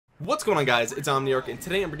What's going on, guys? It's Omniarch, and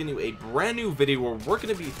today I'm bringing you a brand new video where we're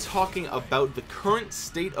going to be talking about the current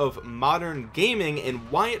state of modern gaming and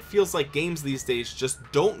why it feels like games these days just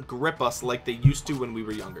don't grip us like they used to when we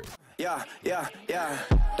were younger. Yeah.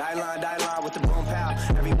 Die line with the boom pow.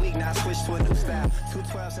 Every week now I switch to a new style.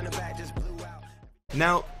 212s in the back just blew out.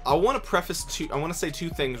 Now, I want to say two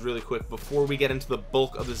things really quick before we get into the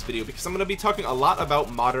bulk of this video, because I'm going to be talking a lot about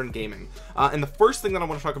modern gaming. And the first thing that I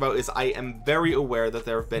want to talk about is I am very aware that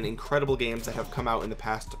there have been incredible games that have come out in the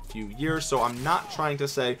past few years, so I'm not trying to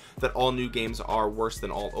say that all new games are worse than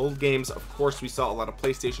all old games. Of course, we saw a lot of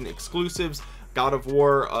PlayStation exclusives. God of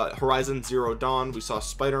War, Horizon Zero Dawn, we saw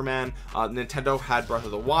Spider-Man, Nintendo had Breath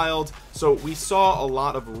of the Wild, so we saw a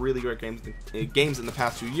lot of really great games in the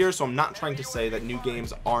past few years, so I'm not trying to say that new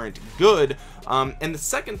games aren't good. And the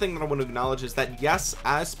second thing that I want to acknowledge is that, yes,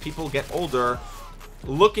 as people get older,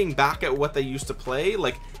 looking back at what they used to play,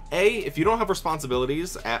 like, if you don't have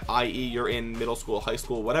responsibilities, i.e. you're in middle school, high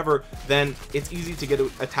school, whatever, then it's easy to get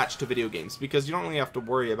attached to video games because you don't really have to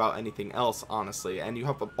worry about anything else, honestly, and you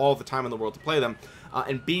have all the time in the world to play them.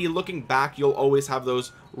 And B, looking back, you'll always have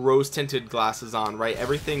those rose-tinted glasses on, right?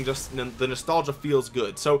 Everything, just the nostalgia feels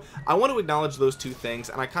good. So I want to acknowledge those two things,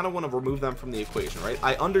 and I kind of want to remove them from the equation, right?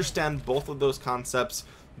 I understand both of those concepts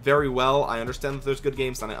very well. I understand that there's good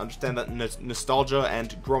games, and I understand that nostalgia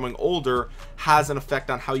and growing older has an effect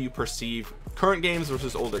on how you perceive current games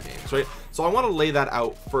versus older games, right? So I want to lay that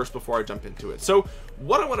out first before I jump into it. So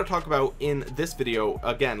what I want to talk about in this video,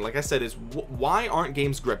 again, like I said, is why aren't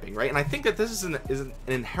games gripping, right? And I think that this is an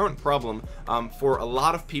inherent problem for a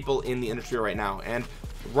lot of people in the industry right now. And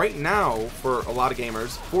right now, for a lot of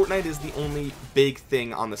gamers, Fortnite is the only big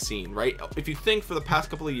thing on the scene, right? If you think for the past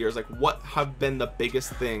couple of years, like, what have been the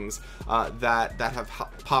biggest things that have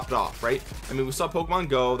popped off, right? I mean, we saw Pokemon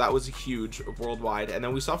Go, that was huge worldwide, and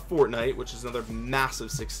then we saw Fortnite, which is another massive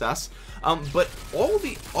success. But all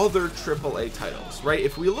the other AAA titles, right?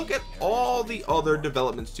 If we look at all the other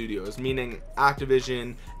development studios, meaning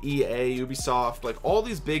Activision, EA, Ubisoft, like all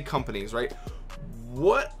these big companies, right?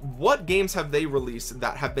 What games have they released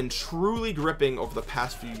that have been truly gripping over the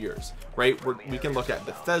past few years, right? We can look at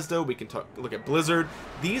Bethesda, we can look at Blizzard.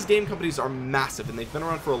 These game companies are massive and they've been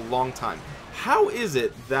around for a long time. How is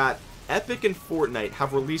it that Epic and Fortnite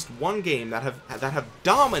have released one game that have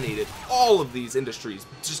dominated all of these industries,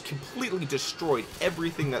 just completely destroyed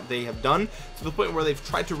everything that they have done, to the point where they've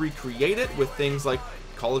tried to recreate it with things like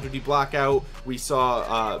Call of Duty Blackout? We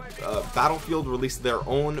saw Battlefield release their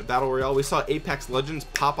own battle royale. We saw Apex Legends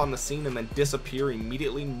pop on the scene and then disappear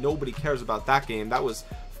immediately. Nobody cares about that game. That was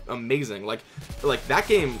amazing. Like that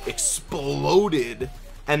game exploded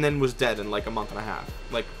and then was dead in like a month and a half.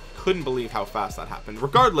 Like, couldn't believe how fast that happened.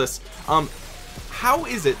 Regardless, how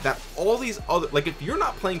is it that all these other, like, if you're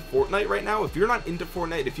not playing Fortnite right now, if you're not into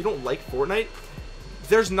Fortnite, if you don't like Fortnite,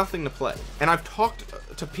 there's nothing to play. And I've talked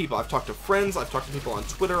to people, I've talked to friends, I've talked to people on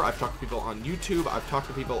Twitter, I've talked to people on YouTube, I've talked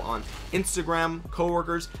to people on Instagram,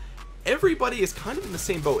 coworkers. Everybody is kind of in the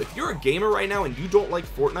same boat. If you're a gamer right now and you don't like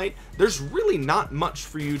Fortnite, there's really not much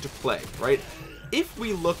for you to play, right? If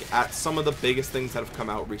we look at some of the biggest things that have come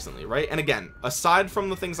out recently, right? And again, aside from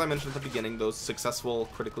the things I mentioned at the beginning, those successful,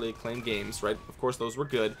 critically acclaimed games, right? Of course, those were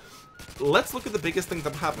good. Let's look at the biggest things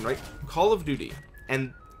that have happened, right? Call of Duty.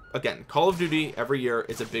 And again, Call of Duty every year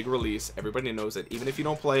is a big release. Everybody knows it. Even if you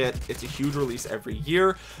don't play it, it's a huge release every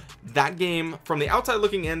year. That game, from the outside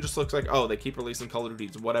looking in, just looks like, oh, they keep releasing Call of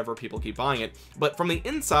Duty, whatever, people keep buying it. But from the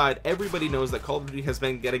inside, everybody knows that Call of Duty has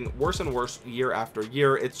been getting worse and worse year after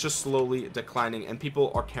year. It's just slowly declining, and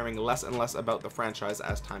people are caring less and less about the franchise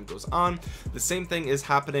as time goes on. The same thing is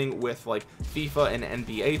happening with like FIFA and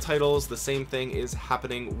NBA titles. The same thing is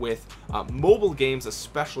happening with mobile games,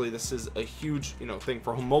 especially. This is a huge, thing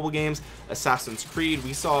for mobile games. Assassin's Creed,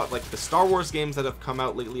 we saw like the Star Wars games that have come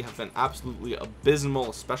out lately have been absolutely abysmal,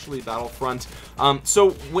 especially Battlefront. So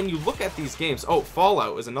when you look at these games,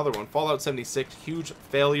 Fallout is another one. Fallout 76, huge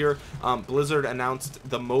failure. Blizzard announced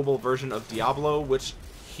the mobile version of Diablo, which,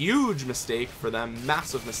 huge mistake for them,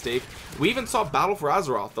 massive mistake. We even saw Battle for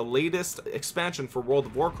Azeroth, the latest expansion for World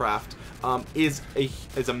of Warcraft, is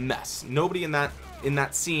a mess. Nobody in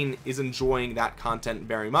that scene is enjoying that content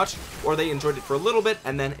very much, or they enjoyed it for a little bit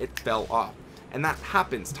and then it fell off. And that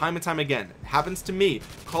happens time and time again. It happens to me.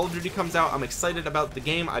 Call of Duty comes out, I'm excited about the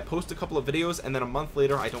game, I post a couple of videos, and then a month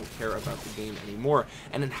later I don't care about the game anymore.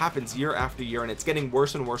 And it happens year after year, and it's getting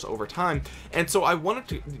worse and worse over time. And so I wanted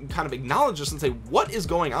to kind of acknowledge this and say, what is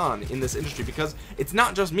going on in this industry? Because it's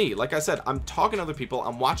not just me. Like I said, I'm talking to other people,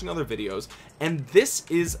 I'm watching other videos, and this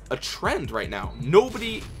is a trend right now.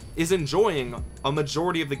 Nobody is enjoying a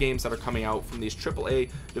majority of the games that are coming out from these AAA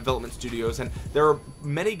development studios. And there are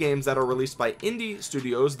many games that are released by indie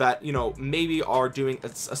studios that, you know, maybe are doing a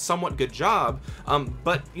somewhat good job,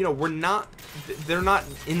 but you know, they're not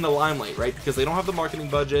in the limelight, right? Because they don't have the marketing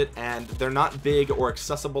budget and they're not big or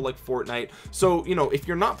accessible like Fortnite. So, you know, if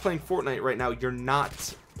you're not playing Fortnite right now, you're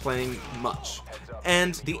not playing much.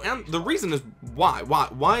 And the reason is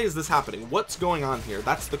why is this happening? What's going on here?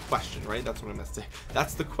 That's the question, right? That's what I meant to say.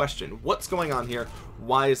 That's the question. What's going on here?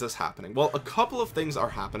 Why is this happening? Well, a couple of things are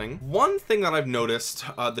happening. One thing that I've noticed,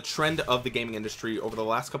 the trend of the gaming industry over the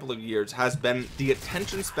last couple of years has been the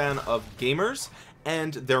attention span of gamers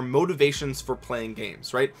and their motivations for playing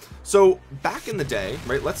games, right? So back in the day,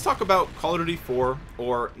 right, let's talk about Call of Duty 4,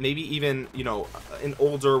 or maybe even, you know, an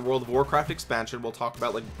older World of Warcraft expansion. We'll talk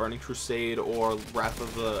about like Burning Crusade or Wrath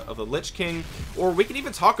of the Lich King, or we can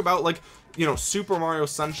even talk about like, you know, Super Mario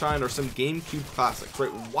Sunshine or some GameCube classics,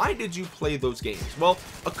 right? Why did you play those games? Well,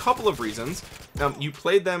 a couple of reasons. You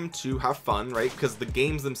played them to have fun, right? Because the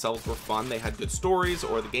games themselves were fun, they had good stories,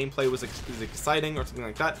 or the gameplay was exciting or something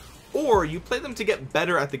like that. Or you play them to get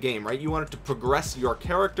better at the game, right? You wanted to progress your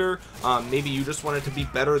character. Maybe you just wanted to be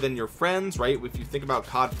better than your friends, right? If you think about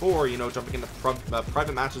COD 4, you know, jumping into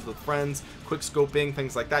private matches with friends, quick scoping,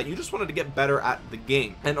 things like that. You just wanted to get better at the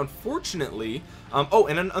game. And unfortunately, oh,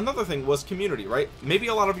 and another thing was community, right? Maybe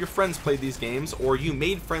a lot of your friends played these games, or you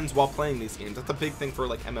made friends while playing these games. That's a big thing for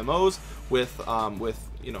like MMOs with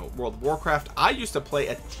you know, World of Warcraft. I used to play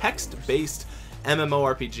a text-based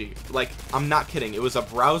MMORPG. Like, I'm not kidding, it was a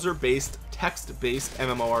browser-based, text-based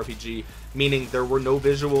MMORPG, meaning there were no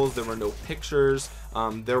visuals, there were no pictures,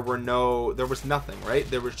 there was nothing, right?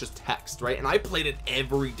 There was just text, right? And I played it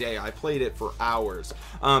every day. I played it for hours,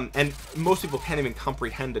 and most people can't even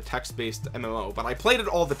comprehend a text-based MMO, but I played it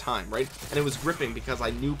all the time, right? And it was gripping because I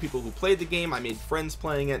knew people who played the game, I made friends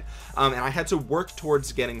playing it, and I had to work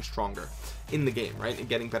towards getting stronger in the game, right, and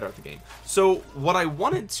getting better at the game. So what I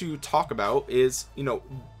wanted to talk about is, you know,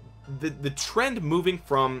 the trend moving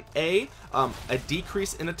from a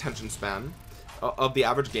decrease in attention span of the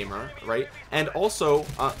average gamer, right, and also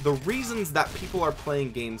the reasons that people are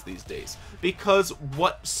playing games these days. Because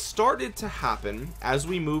what started to happen as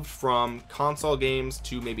we moved from console games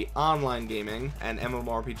to maybe online gaming and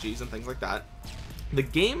MMORPGs and things like that, the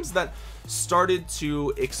games that started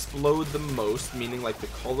to explode the most, meaning like the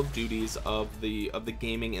Call of Duties of the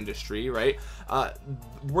gaming industry, right,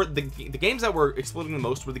 were the games that were exploding the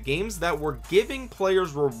most were the games that were giving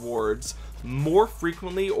players rewards more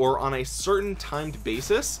frequently or on a certain timed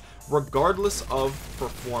basis, regardless of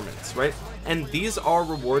performance, right? And these are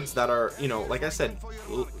rewards that are, you know, like I said,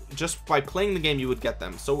 just by playing the game you would get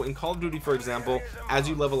them. So in Call of Duty, for example, as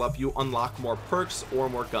you level up, you unlock more perks or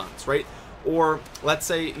more guns, right? Or let's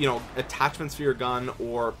say, you know, attachments for your gun,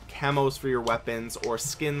 or camos for your weapons, or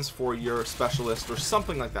skins for your specialist, or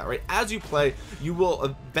something like that, right? As you play, you will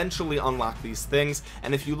eventually unlock these things.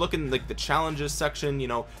 And if you look in like the challenges section, you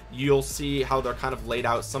know, you'll see how they're kind of laid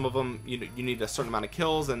out. Some of them, you need a certain amount of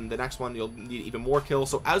kills, and the next one you'll need even more kills.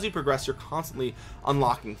 So as you progress, you're constantly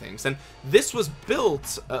unlocking things. And this was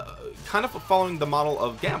built kind of following the model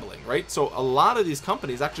of gambling, right? So a lot of these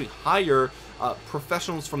companies actually hire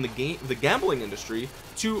professionals from the gambling industry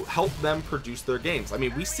to help them produce their games. I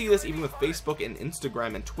mean, we see this even with Facebook and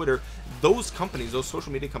Instagram and Twitter. Those companies, those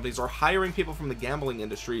social media companies, are hiring people from the gambling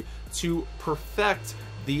industry to perfect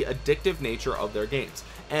the addictive nature of their games.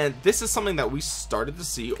 And this is something that we started to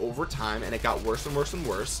see over time, and it got worse and worse and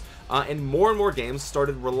worse, and more games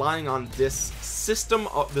started relying on this system,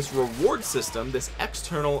 this reward system, this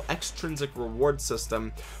extrinsic reward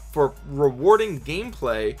system for rewarding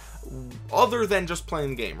gameplay other than just playing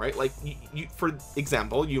the game, right? Like, for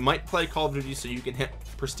example, you might play Call of Duty so you can hit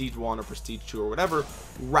Prestige 1 or Prestige 2 or whatever,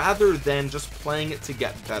 rather than just playing it to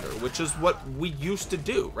get better, which is what we used to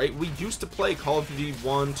do, right? We used to play Call of Duty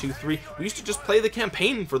 1, 2, 3. We used to just play the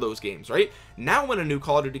campaign for those games, right? Now when a new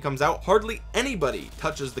Call of Duty comes out, hardly anybody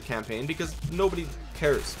touches the campaign because nobody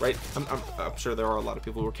cares, right? I'm sure there are a lot of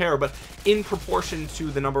people who care, but in proportion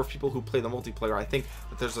to the number of people who play the multiplayer, I think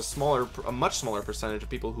that there's a much smaller percentage of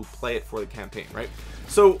people who play it for the campaign, right?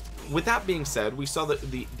 So with that being said, we saw that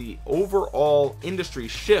the overall industry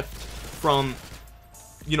shift from,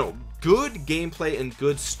 you know, good gameplay and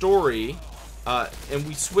good story, and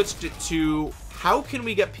we switched it to how can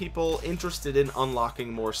we get people interested in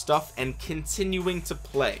unlocking more stuff and continuing to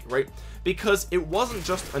play, right? Because it wasn't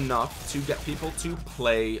just enough to get people to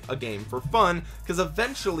play a game for fun, because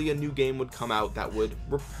eventually a new game would come out that would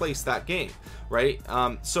replace that game, right?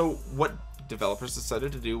 So what developers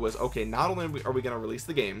decided to do was, okay, not only are we going to release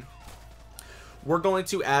the game, we're going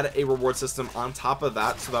to add a reward system on top of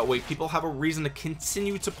that, so that way people have a reason to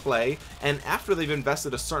continue to play, and after they've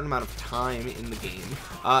invested a certain amount of time in the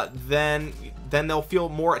game, then they'll feel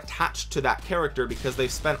more attached to that character because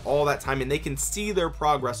they've spent all that time and they can see their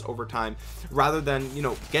progress over time, rather than, you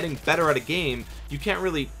know, getting better at a game. You can't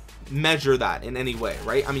really measure that in any way,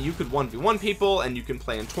 right? I mean, you could 1v1 people and you can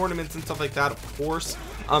play in tournaments and stuff like that, of course,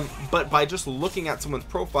 but by just looking at someone's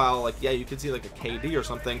profile, like, yeah, you could see like a KD or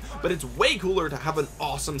something, but it's way cooler to have an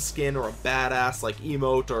awesome skin or a badass like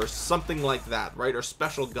emote or something like that, right? Or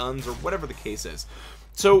special guns or whatever the case is.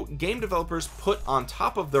 So game developers put on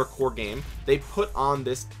top of their core game, they put on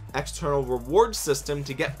this external reward system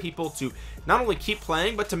to get people to not only keep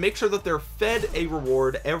playing, but to make sure that they're fed a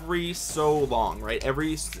reward every so long, right?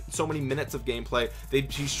 Every so many minutes of gameplay, they'd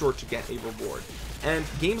be sure to get a reward. And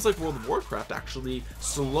games like World of Warcraft actually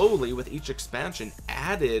slowly, with each expansion,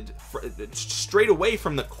 added straight away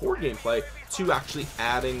from the core gameplay to actually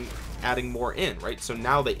adding more in, right? So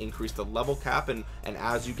now they increase the level cap, and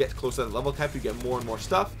as you get closer to the level cap, you get more and more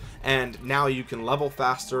stuff, and now you can level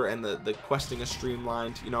faster, and the questing is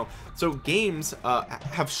streamlined, you know. So games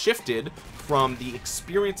have shifted from the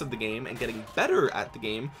experience of the game and getting better at the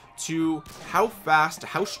game to how fast,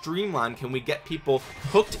 how streamlined can we get people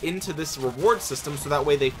hooked into this reward system, so that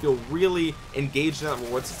way they feel really engaged in that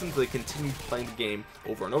reward system, so they continue playing the game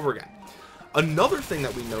over and over again. Another thing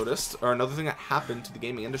that we noticed, or another thing that happened to the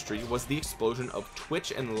gaming industry, was the explosion of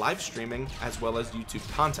Twitch and live streaming, as well as YouTube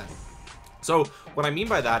content. So what I mean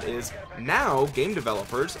by that is, now game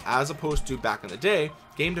developers, as opposed to back in the day,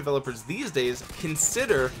 game developers these days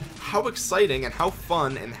consider how exciting and how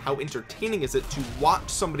fun and how entertaining is it to watch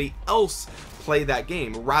somebody else play that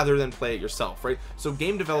game rather than play it yourself, right? So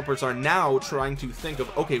game developers are now trying to think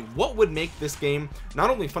of, okay, what would make this game not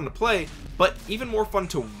only fun to play, but even more fun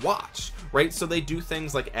to watch, right? So they do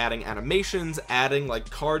things like adding animations, adding like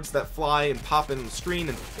cards that fly and pop in on the screen,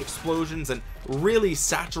 and explosions, and really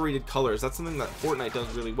saturated colors. That's something that Fortnite does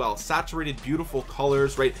really well. Saturated, beautiful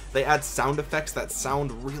colors, right? They add sound effects that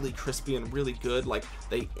sound really crispy and really good. Like,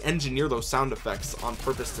 they engineer those sound effects on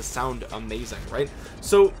purpose to sound amazing, right?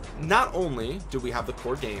 So not only do we have the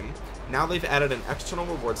core game, now they've added an external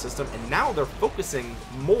reward system, and now they're focusing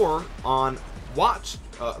more on watch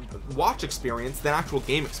experience than actual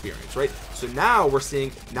game experience, right? So now we're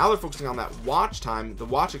seeing, now they're focusing on that watch time, the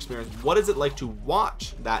watch experience. What is it like to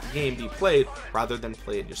watch that game be played rather than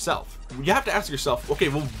play it yourself? You have to ask yourself, okay,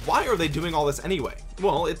 well, why are they doing all this anyway?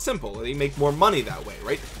 Well, it's simple. They make more money that way,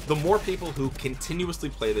 right? The more people who continuously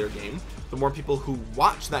play their game, the more people who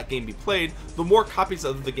watch that game be played, the more copies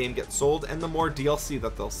of the game get sold, and the more DLC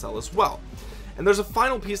that they'll sell as well. And there's a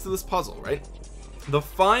final piece to this puzzle, right? The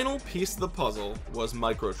final piece of the puzzle was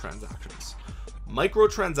microtransactions.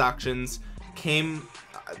 Microtransactions came,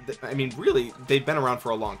 I mean, really, they've been around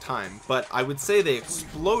for a long time, but I would say they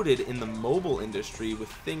exploded in the mobile industry with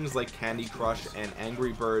things like Candy Crush and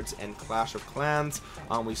Angry Birds and Clash of Clans.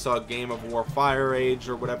 We saw Game of War Fire Age,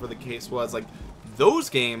 or whatever the case was. Like,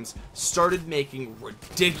 those games started making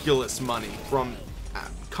ridiculous money from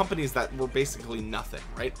companies that were basically nothing,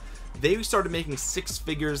 right? They started making 6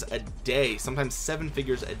 figures a day, sometimes 7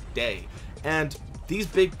 figures a day. And these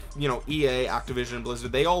big, you know, EA, Activision,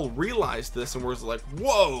 Blizzard, they all realized this and were like,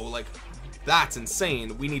 whoa, like, that's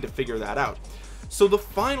insane. We need to figure that out. So the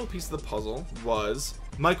final piece of the puzzle was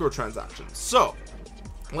microtransactions. So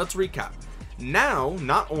let's recap. Now,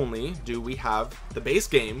 not only do we have the base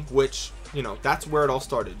game, which, you know, that's where it all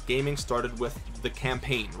started. Gaming started with the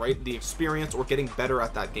campaign, right? The experience, or getting better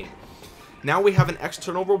at that game. Now we have an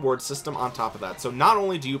external reward system on top of that. So not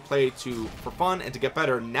only do you play for fun and to get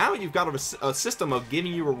better, now you've got a system of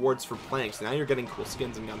giving you rewards for playing. So now you're getting cool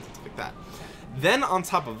skins and guns and stuff like that. Then on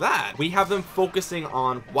top of that, we have them focusing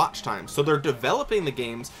on watch time. So they're developing the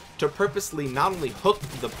games to purposely not only hook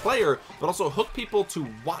the player, but also hook people to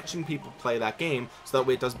watching people play that game, so that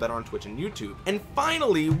way it does better on Twitch and YouTube. And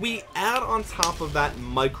finally, we add on top of that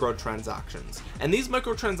microtransactions. And these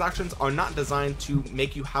microtransactions are not designed to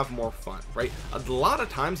make you have more fun, right? A lot of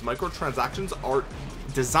times microtransactions are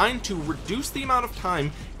designed to reduce the amount of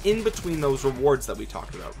time in between those rewards that we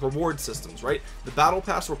talked about. Reward systems, right? The battle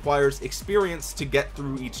pass requires experience to get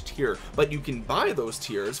through each tier, but you can buy those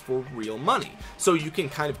tiers for real money, so you can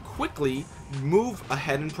kind of quickly move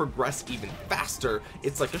ahead and progress even faster.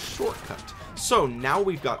 It's like a shortcut. So now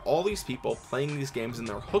we've got all these people playing these games, and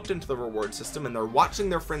they're hooked into the reward system, and they're watching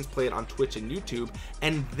their friends play it on Twitch and YouTube,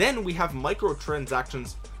 and then we have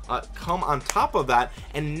microtransactions come on top of that,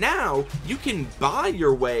 and now you can buy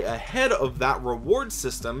your way ahead of that reward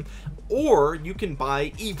system, or you can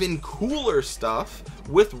buy even cooler stuff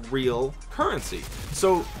with real currency.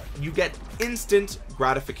 So you get instant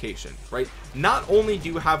gratification, right? Not only do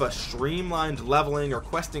you have a streamlined leveling or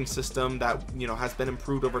questing system that, you know, has been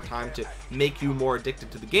improved over time to make you more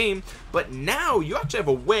addicted to the game, but now you actually have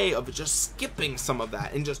a way of just skipping some of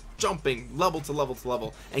that and just jumping level to level to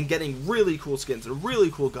level and getting really cool skins and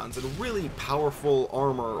really cool guns and really powerful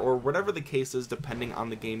armor, or whatever the case is, depending on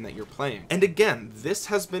the game that you're playing. And again, this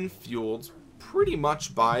has been fueled pretty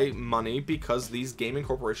much by money, because these gaming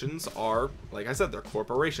corporations are, like I said, they're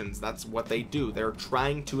corporations. That's what they do. They're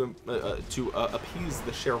trying to appease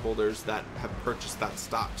the shareholders that have purchased that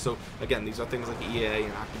stock. So again, these are things like EA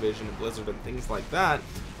and Activision and Blizzard and things like that,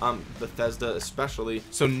 Bethesda especially.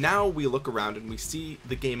 So now we look around and we see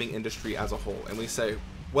the gaming industry as a whole, and we say,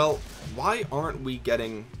 well, why aren't we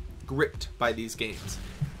getting gripped by these games?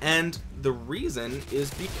 And the reason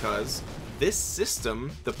is because this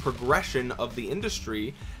system, the progression of the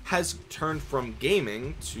industry, has turned from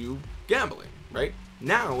gaming to gambling, right?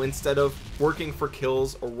 Now, instead of working for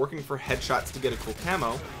kills or working for headshots to get a cool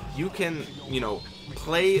camo, you can, you know,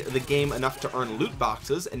 play the game enough to earn loot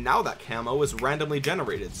boxes, and now that camo is randomly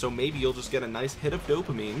generated. So maybe you'll just get a nice hit of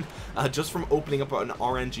dopamine just from opening up an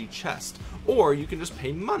RNG chest. Or you can just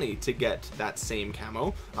pay money to get that same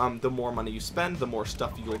camo. The more money you spend, the more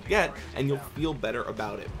stuff you'll get, and you'll feel better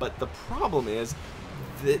about it. But the problem is,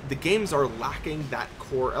 the games are lacking that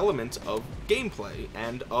core element of gameplay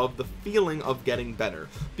and of the feeling of getting better,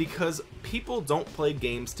 because people don't play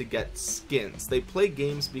games to get skins. They play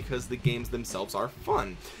games because the games themselves are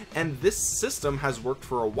fun. And this system has worked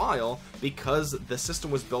for a while because the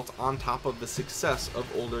system was built on top of the success of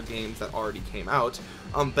older games that already came out.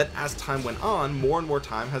 But as time went on, more and more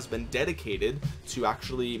time has been dedicated to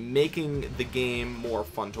actually making the game more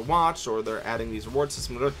fun to watch, or they're adding these reward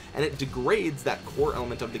systems, and it degrades that core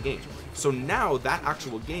element of the game. So now that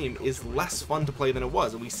actual game is less fun to play than it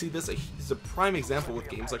was, and we see this as a prime example with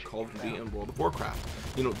games like Call of Duty and World of Warcraft.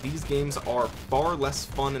 You know, these games are far less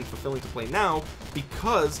fun and fulfilling to play now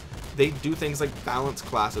because they do things like balance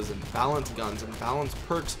classes and balance guns and balance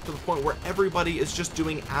perks to the point where everybody is just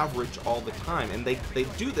doing average all the time. And they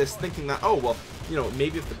do this thinking that, oh, well, you know,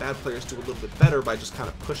 maybe if the bad players do a little bit better by just kind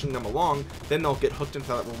of pushing them along, then they'll get hooked into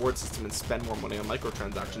that reward system and spend more money on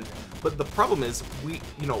microtransactions. But the problem is,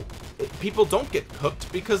 people don't get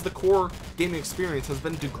hooked because the core gaming experience has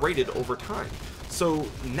been degraded over time. So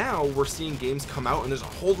now we're seeing games come out and there's a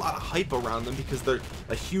whole lot of hype around them because they're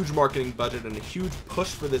a huge marketing budget and a huge push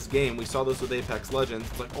for this game. We saw this with Apex Legends.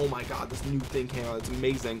 It's like, oh my god, this new thing came out, it's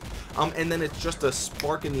amazing. And then it's just a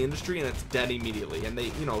spark in the industry and it's dead immediately. And they,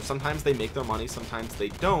 you know, sometimes they make their money, sometimes they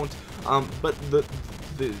don't. But the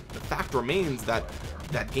fact remains that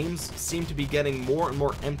games seem to be getting more and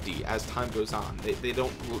more empty as time goes on.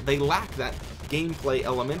 They lack that gameplay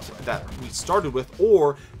element that we started with,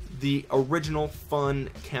 or the original fun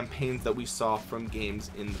campaigns that we saw from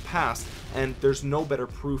games in the past. And there's no better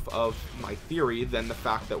proof of my theory than the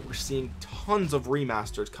fact that we're seeing tons of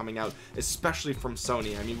remasters coming out, especially from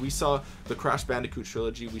Sony. I mean, we saw the Crash Bandicoot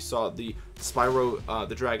trilogy, we saw the Spyro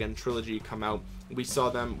the Dragon trilogy come out, we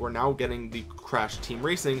saw them, we're now getting the Crash Team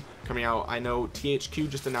Racing coming out. I know THQ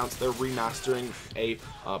just announced they're remastering a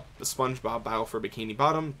SpongeBob Battle for Bikini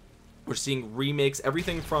Bottom. We're seeing remakes.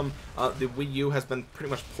 Everything from the Wii U has been pretty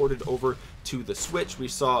much ported over to the Switch. We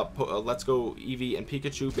saw Let's Go Eevee and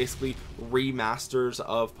Pikachu, basically remasters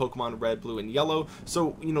of Pokemon Red, Blue, and Yellow.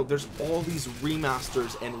 So, you know, there's all these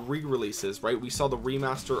remasters and re-releases, right? We saw the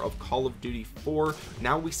remaster of Call of Duty 4.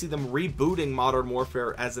 Now we see them rebooting Modern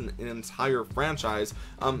Warfare as an entire franchise.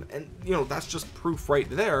 And, you know, that's just proof right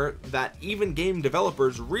there that even game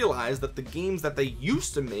developers realize that the games that they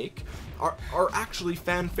used to make are actually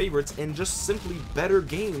fan favorites and just simply better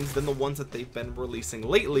games than the ones that they've been releasing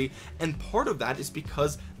lately. And part of that is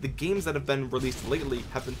because the games that have been released lately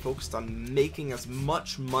have been focused on making as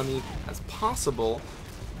much money as possible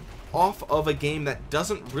off of a game that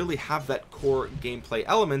doesn't really have that core gameplay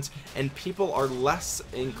element, and people are less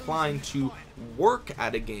inclined to work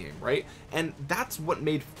at a game, right? And that's what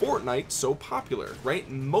made Fortnite so popular, right?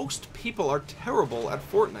 Most people are terrible at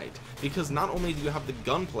Fortnite because not only do you have the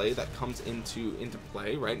gunplay that comes into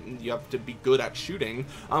play, right? And you have to be good at shooting,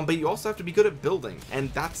 but you also have to be good at building,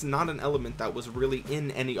 and that's not an element that was really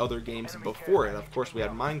in any other games before it. Of course, we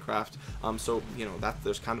had Minecraft, so you know that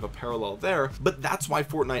there's kind of a parallel there. But that's why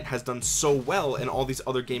Fortnite has done so well, and all these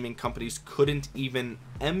other gaming companies couldn't even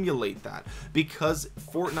emulate that, because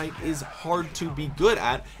Fortnite is hard to be good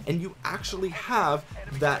at, and you actually have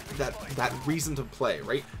that reason to play,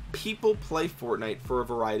 right? People play Fortnite for a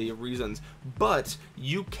variety of reasons, but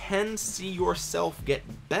you can see yourself get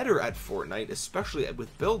better at Fortnite, especially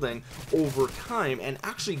with building over time, and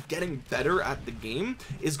actually getting better at the game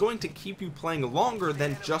is going to keep you playing longer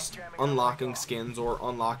than just unlocking skins or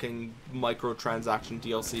unlocking microtransaction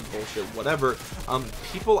DLC bullshit, whatever.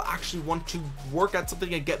 People actually want to work at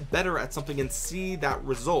something and get better at something and see that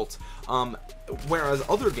result. Whereas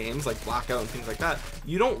other games like Blackout and things like that,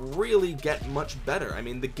 you don't really get much better. I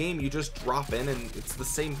mean, the game, you just drop in and it's the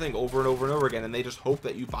same thing over and over and over again, and they just hope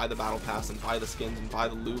that you buy the battle pass and buy the skins and buy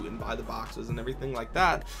the loot and buy the boxes and everything like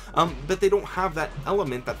that. But they don't have that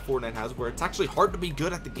element that Fortnite has, where it's actually hard to be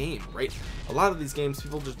good at the game, right? A lot of these games,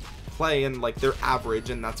 people just play and like they're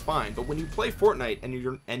average, and that's fine. But when you play Fortnite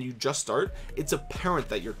and you just start, it's apparent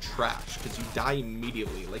that you're trash because you die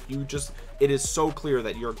immediately. Like, it is so clear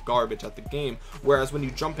that you're garbage at the game. Whereas when you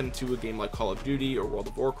jump into a game like Call of Duty or World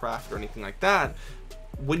of Warcraft or anything like that,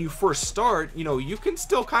 when you first start, you know, you can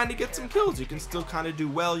still kind of get some kills, you can still kind of do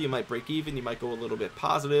well, you might break even, you might go a little bit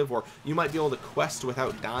positive, or you might be able to quest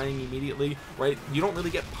without dying immediately, right? You don't really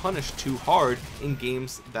get punished too hard in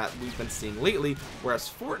games that we've been seeing lately, whereas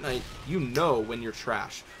Fortnite, you know when you're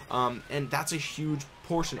trash, and that's a huge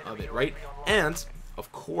portion of it, right? And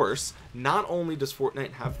of course, not only does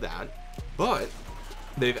Fortnite have that, but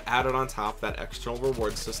they've added on top that external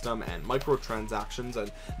reward system and microtransactions,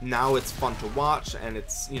 and now it's fun to watch and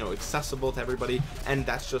it's, you know, accessible to everybody, and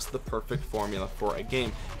that's just the perfect formula for a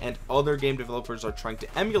game. And other game developers are trying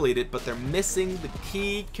to emulate it, but they're missing the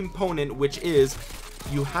key component, which is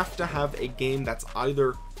you have to have a game that's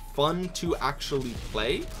either fun to actually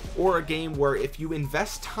play, or a game where if you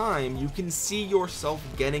invest time, you can see yourself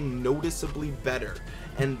getting noticeably better.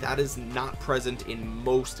 And that is not present in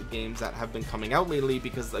most games that have been coming out lately,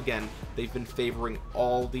 because again, they've been favoring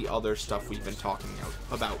all the other stuff we've been talking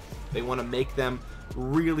about. They want to make them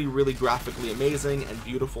really, really graphically amazing and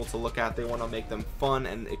beautiful to look at. They want to make them fun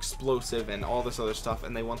and explosive and all this other stuff,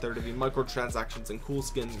 and they want there to be microtransactions and cool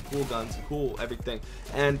skins and cool guns and cool everything.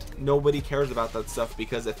 And nobody cares about that stuff,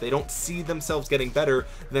 because if they don't see themselves getting better,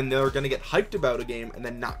 then they're going to get hyped about a game and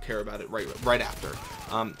then not care about it right after.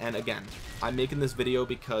 And again, I'm making this video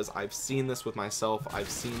because I've seen this with myself. I've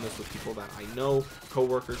seen this with people that I know,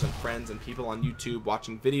 coworkers and friends and people on YouTube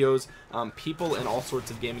watching videos. People in all sorts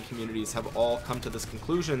of gaming communities have all come to this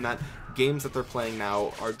conclusion that games that they're playing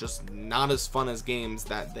now are just not as fun as games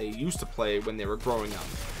that they used to play when they were growing up.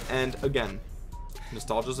 And again,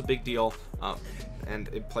 nostalgia is a big deal, and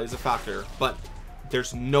it plays a factor, but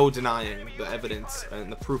there's no denying the evidence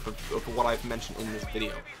and the proof of what I've mentioned in this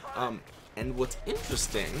video. And what's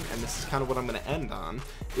interesting, and this is kind of what I'm going to end on,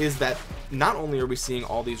 is that not only are we seeing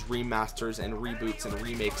all these remasters and reboots and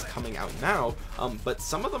remakes coming out now, but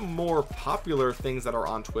some of the more popular things that are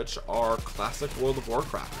on Twitch are classic World of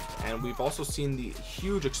Warcraft. And we've also seen the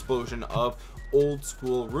huge explosion of old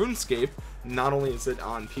school RuneScape. Not only is it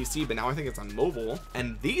on PC, but now I think it's on mobile,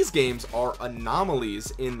 and these games are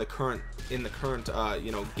anomalies in the current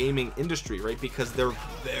you know, gaming industry, right? Because they're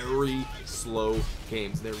very slow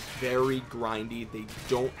games, they're very grindy, they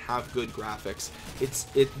don't have good graphics.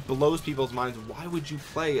 It blows people's minds. Why would you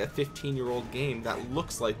play a 15-year-old game that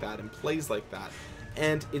looks like that and plays like that?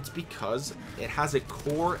 And it's because it has a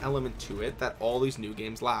core element to it that all these new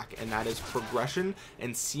games lack, and that is progression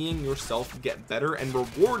and seeing yourself get better and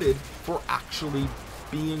rewarded for actually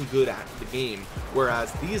being good at the game.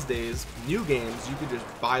 Whereas these days, new games, you could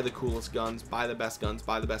just buy the coolest guns, buy the best skins,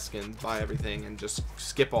 buy everything, and just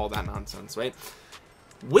skip all that nonsense, right?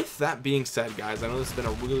 With that being said, guys, I know this has been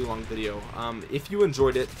a really long video. If you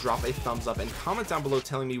enjoyed it, drop a thumbs up and comment down below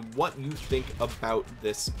telling me what you think about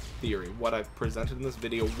this theory, what I've presented in this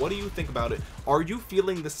video. What do you think about it? Are you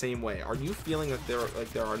feeling the same way? Are you feeling that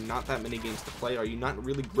there are not that many games to play? Are you not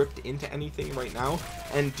really gripped into anything right now?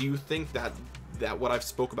 And do you think that what I've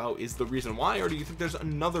spoke about is the reason why, or do you think there's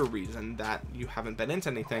another reason that you haven't been into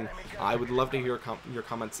anything? I would love to hear your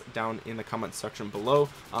comments down in the comments section below.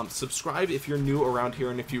 Subscribe if you're new around here,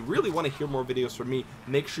 and if you really want to hear more videos from me,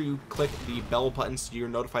 make sure you click the bell button so you're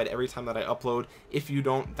notified every time that I upload. If you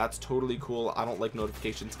don't, that's totally cool. I don't like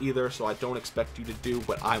notifications either, so I don't expect you to do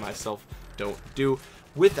what I myself don't do.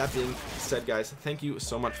 With that being said, guys, thank you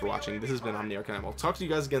so much for watching. This has been Omniarch, and I will talk to you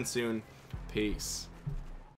guys again soon. Peace.